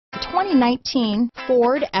2019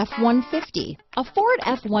 Ford F-150. A Ford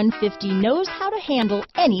F-150 knows how to handle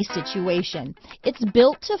any situation. It's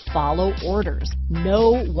built to follow orders,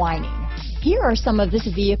 no whining. Here are some of this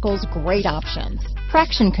vehicle's great options: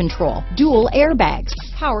 traction control, dual airbags,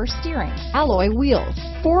 power steering, alloy wheels,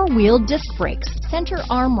 four-wheel disc brakes, center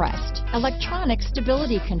armrest, electronic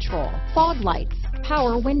stability control, fog lights,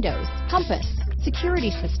 power windows, compass, security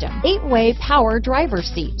system, 8-way power driver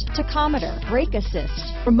seat, tachometer, brake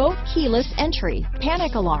assist, remote keyless entry,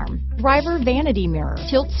 panic alarm, driver vanity mirror,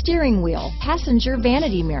 tilt steering wheel, passenger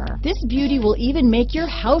vanity mirror. This beauty will even make your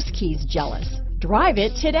house keys jealous. Drive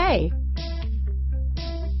it today.